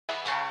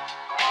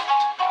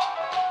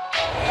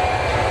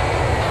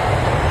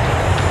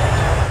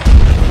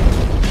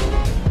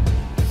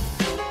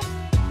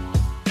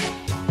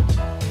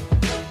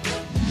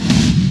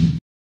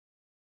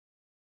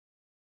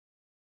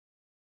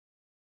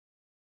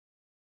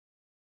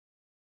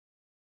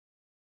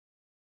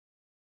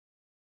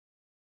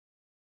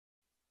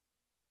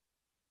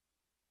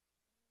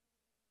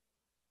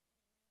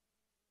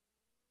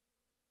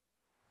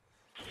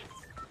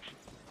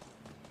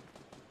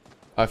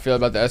I feel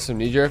about the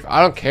SMG drift.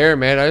 I don't care,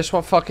 man. I just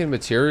want fucking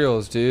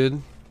materials,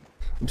 dude.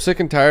 I'm sick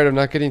and tired of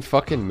not getting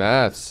fucking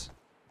mats.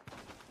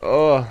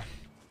 Ugh.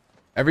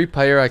 Every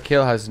player I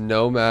kill has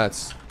no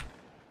mats.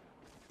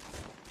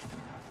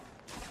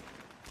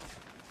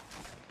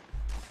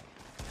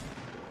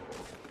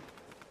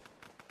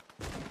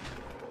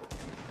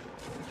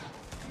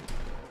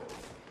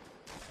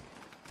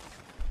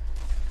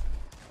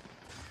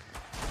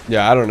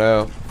 Yeah, I don't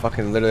know.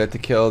 Fucking literally have to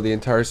kill the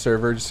entire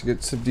server just to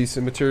get some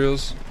decent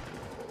materials.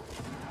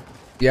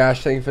 Yeah,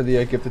 Ash, thank you for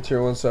the gift of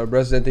tier 1 sub.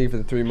 Resident, thank you for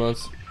the 3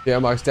 months. Yeah,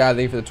 Mox Dad,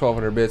 thank you for the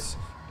 1200 bits.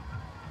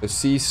 The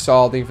C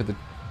Saul, thank you for the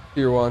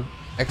tier 1.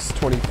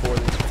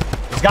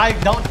 X24. This guy he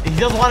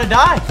doesn't want to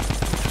die.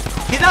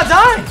 He's not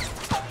dying.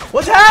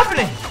 What's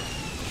happening?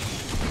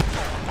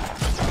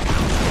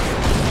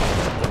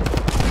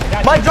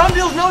 My drum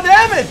deals no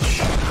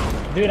damage.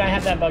 Dude, I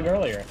had that bug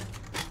earlier.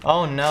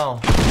 Oh no.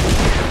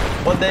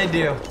 What'd they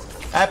do?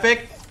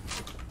 Epic?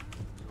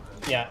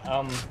 Yeah,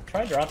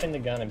 try dropping the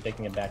gun and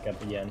picking it back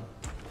up again.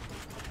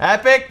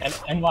 Epic?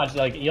 And watch,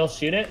 like, you'll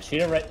shoot it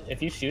right,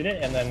 if you shoot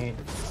it and then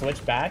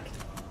switch back,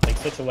 like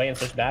switch away and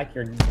switch back,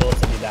 your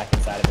bullets will be back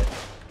inside of it.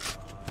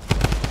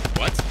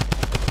 What?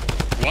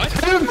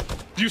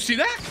 What? Do you see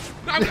that?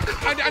 I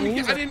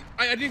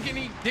didn't get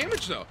any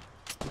damage though.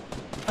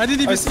 I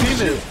didn't even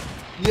see it.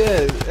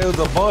 Yeah, it was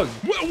a bug.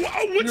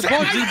 What's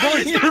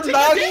that? You're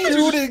not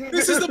shooting.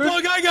 This is the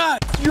bug I got.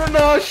 You're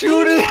not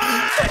shooting.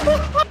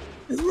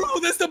 Bro,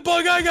 that's the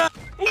bug I got.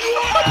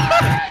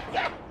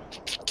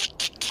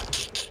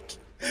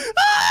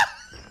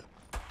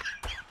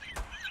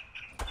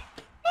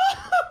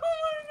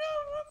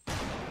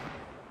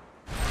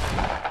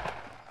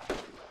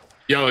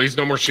 Yo, he's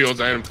no more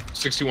shields. I had him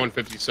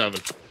 6157.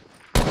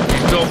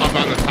 He's still up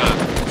on the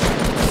top.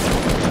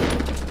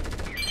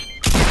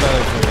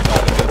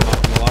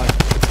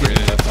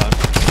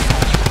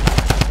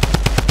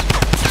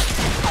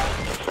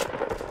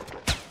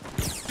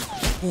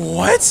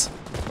 What?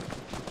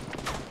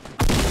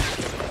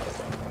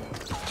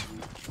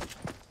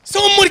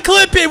 Someone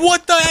clip it!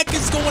 What the heck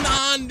is going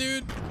on,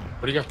 dude?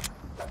 What do you got?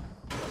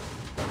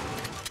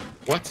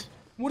 What?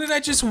 What did I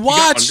just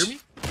watch? Under me?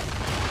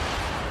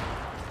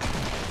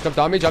 Jumped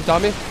on me, jumped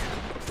on me.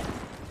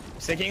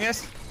 Sinking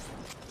this?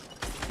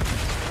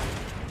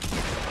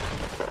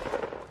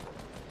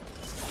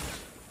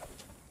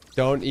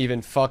 Don't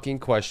even fucking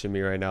question me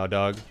right now,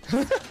 dog.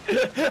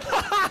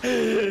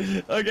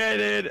 Okay,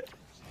 dude.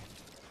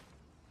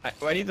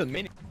 I need the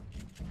mini.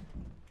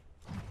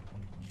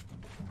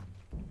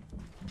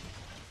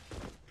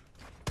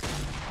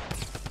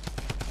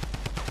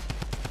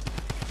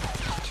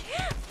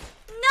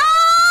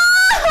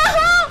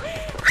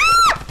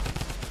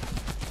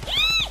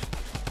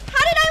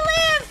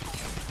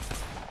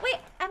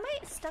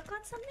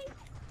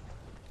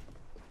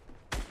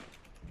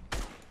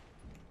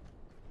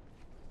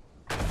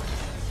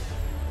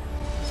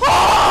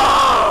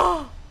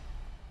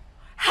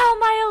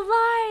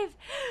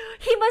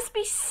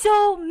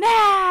 So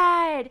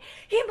mad.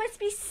 He must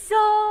be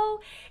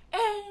so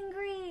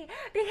angry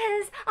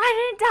because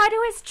I didn't die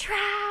to his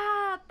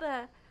trap.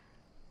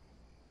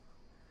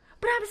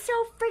 But I'm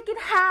so freaking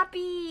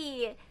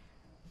happy.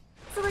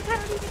 So like I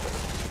don't even.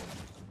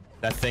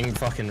 That thing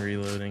fucking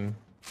reloading.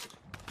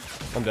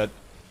 I'm dead.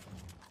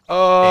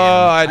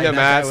 Oh, I that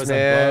guy was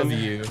man. above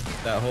you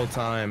that whole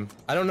time.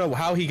 I don't know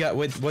how he got.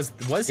 Was he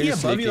above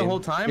sneaking. you the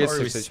whole time, He or was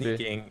was he 6 HP.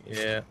 sneaking?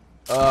 Yeah.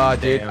 Oh,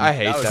 dude, Damn, I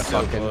hate that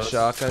so fucking close.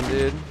 shotgun,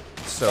 dude.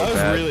 So that was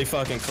bad. really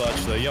fucking clutch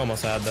though. You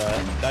almost had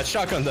that. That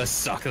shotgun does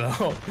suck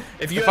though.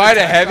 If I had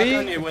a attack heavy,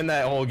 shotgun, you win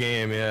that whole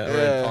game. Yeah.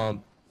 Yeah.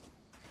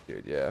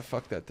 Dude, yeah,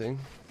 fuck that thing.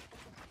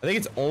 I think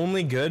it's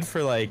only good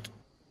for like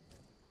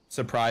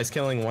surprise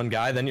killing one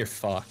guy, then you're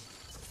fucked.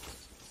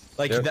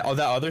 Like that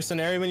other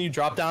scenario when you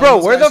drop down.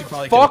 Bro, where the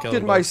fuck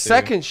did my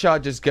second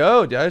shot just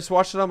go? Dude, I just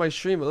watched it on my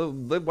stream.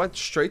 It went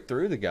straight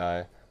through the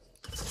guy.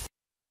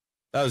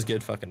 That was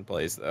good fucking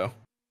plays though.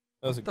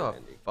 That was what the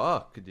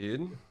fuck,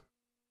 dude?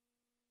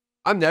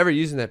 I'm never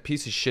using that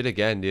piece of shit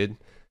again, dude.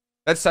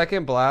 That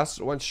second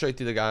blast went straight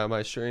through the guy on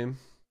my stream.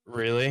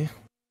 Really?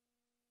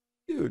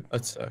 Dude.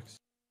 That sucks.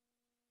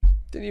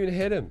 Didn't even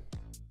hit him.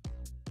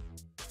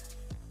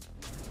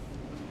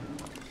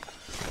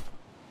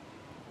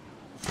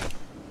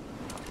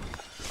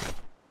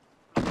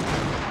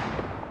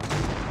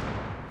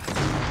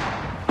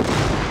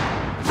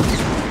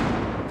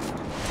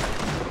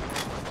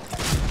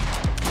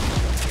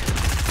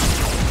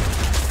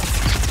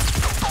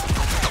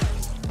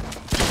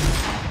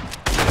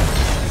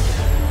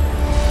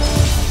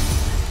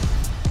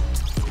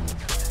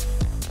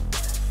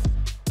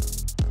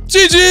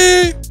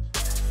 GG!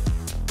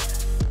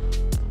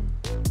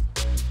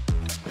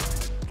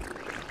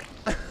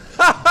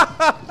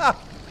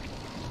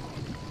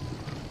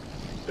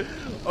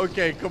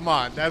 Okay, come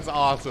on. That's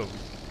awesome.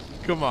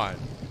 Come on.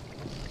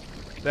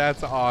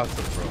 That's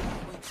awesome, bro.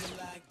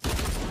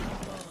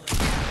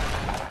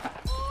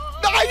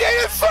 I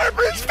ate a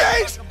serpent's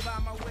face!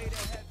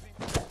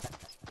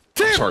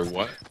 Tim! Sorry,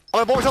 what?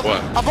 I'm gonna blow myself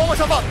up. I'm blowing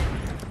myself up.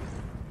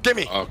 Get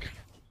me. Okay.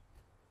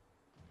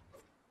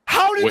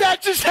 did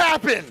that just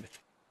happen?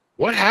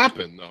 What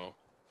happened though?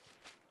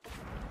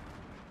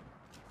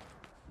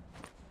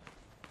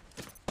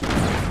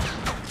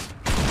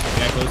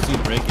 Guy close to you,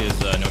 break is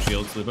no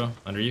shield, Slupo,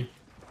 under you.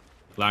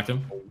 Blacked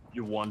him.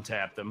 You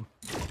one-tapped him.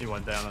 He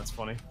went down, that's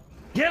funny.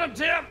 Get him,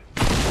 Tim!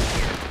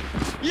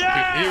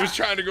 Yeah! He was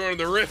trying to go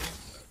into the rift.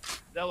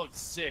 That looked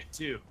sick,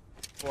 too.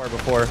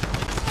 Before.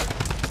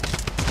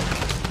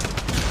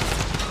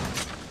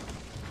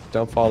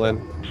 Don't fall in.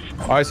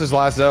 Alright, this is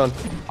last zone.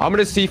 I'm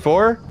gonna C4.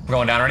 We're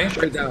going down already?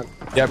 Straight down.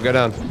 Yep, go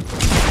down. Alright,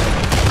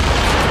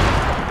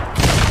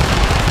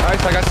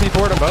 so I got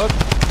C4 to both.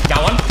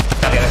 Got one.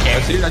 Got the other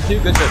game. That's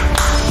you. Good shit.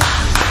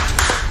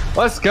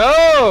 Let's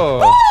go!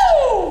 Woo!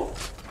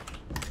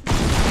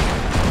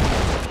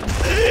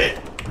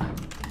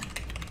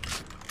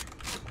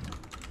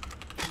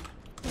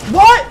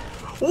 What?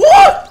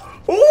 What?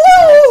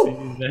 Whoa!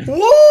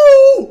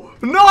 Whoa!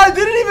 No, I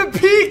didn't even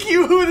peek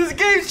you. This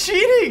game's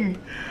cheating.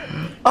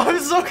 I'm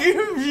so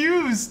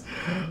confused.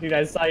 Dude,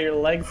 I saw your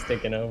legs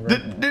sticking over.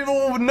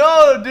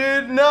 No,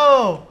 dude,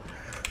 no.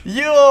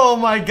 Oh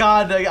my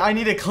god, I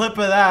need a clip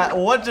of that.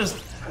 What just...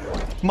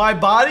 My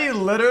body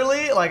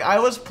literally, like, I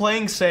was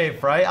playing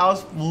safe, right? I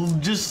was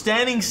just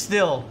standing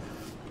still,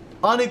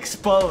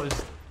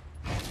 unexposed.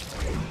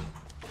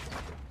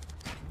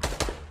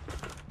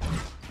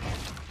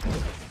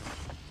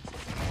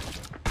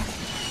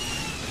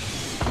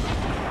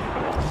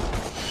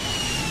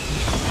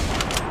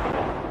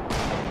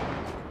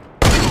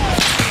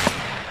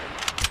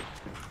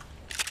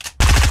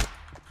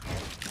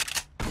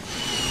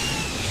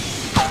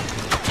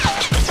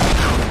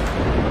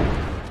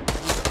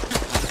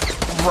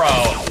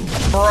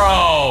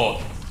 Bro,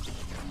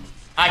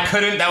 I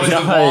couldn't. That was the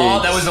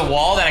wall. That was the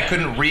wall that I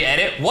couldn't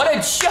re-edit. What a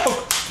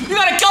joke! You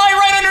got a guy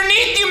right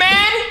underneath you,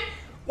 man.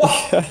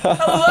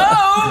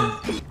 Hello,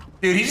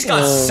 dude. He just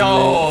got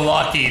so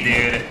lucky,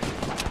 dude.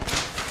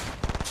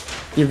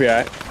 You'll be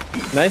alright.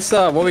 Nice.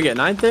 What we get?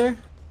 9th there.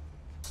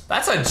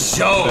 That's a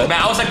joke, man.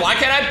 I was like, why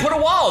can't I put a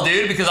wall,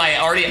 dude? Because I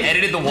already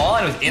edited the wall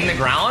and it was in the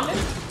ground.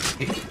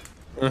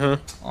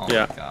 Oh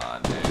yeah. My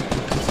God, dude.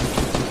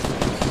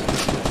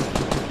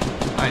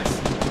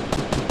 Nice.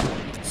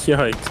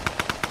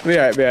 Yikes. Be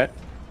alright, be alright.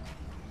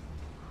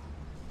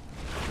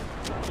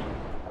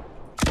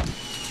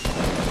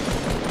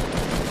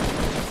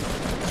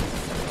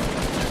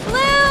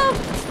 Bloom!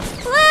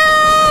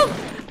 Bloom!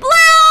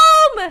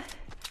 Bloom!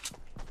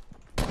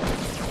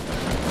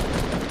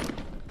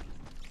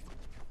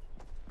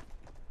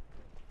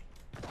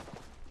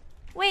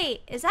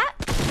 Wait, is that?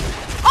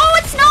 Oh,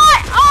 it's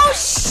not! Oh,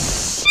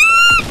 shit!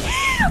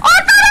 Oh,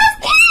 I thought it was...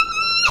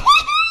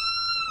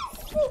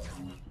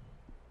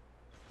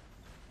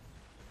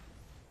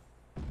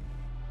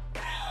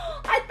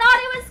 I thought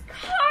it was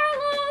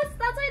Carlos.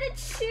 That's why I didn't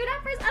shoot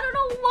at first. I don't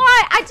know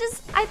why.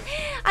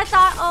 I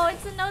thought, oh,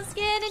 it's a no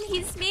skin and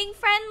he's being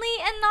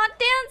friendly and not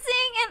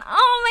dancing. And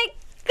oh my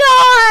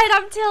god,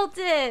 I'm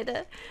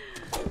tilted.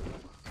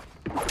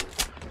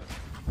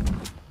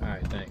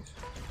 Alright, thanks.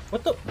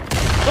 What the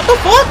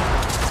fuck?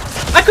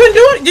 I couldn't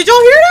do it. Did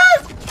y'all hear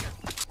that?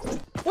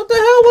 What the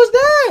hell was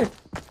that?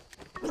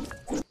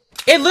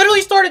 It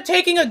literally started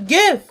taking a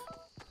GIF.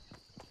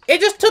 It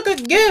just took a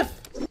GIF.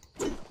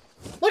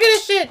 Look at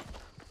this shit.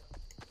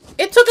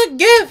 It took a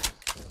GIF.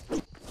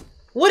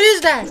 What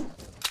is that?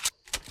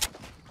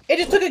 It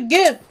just took a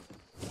GIF.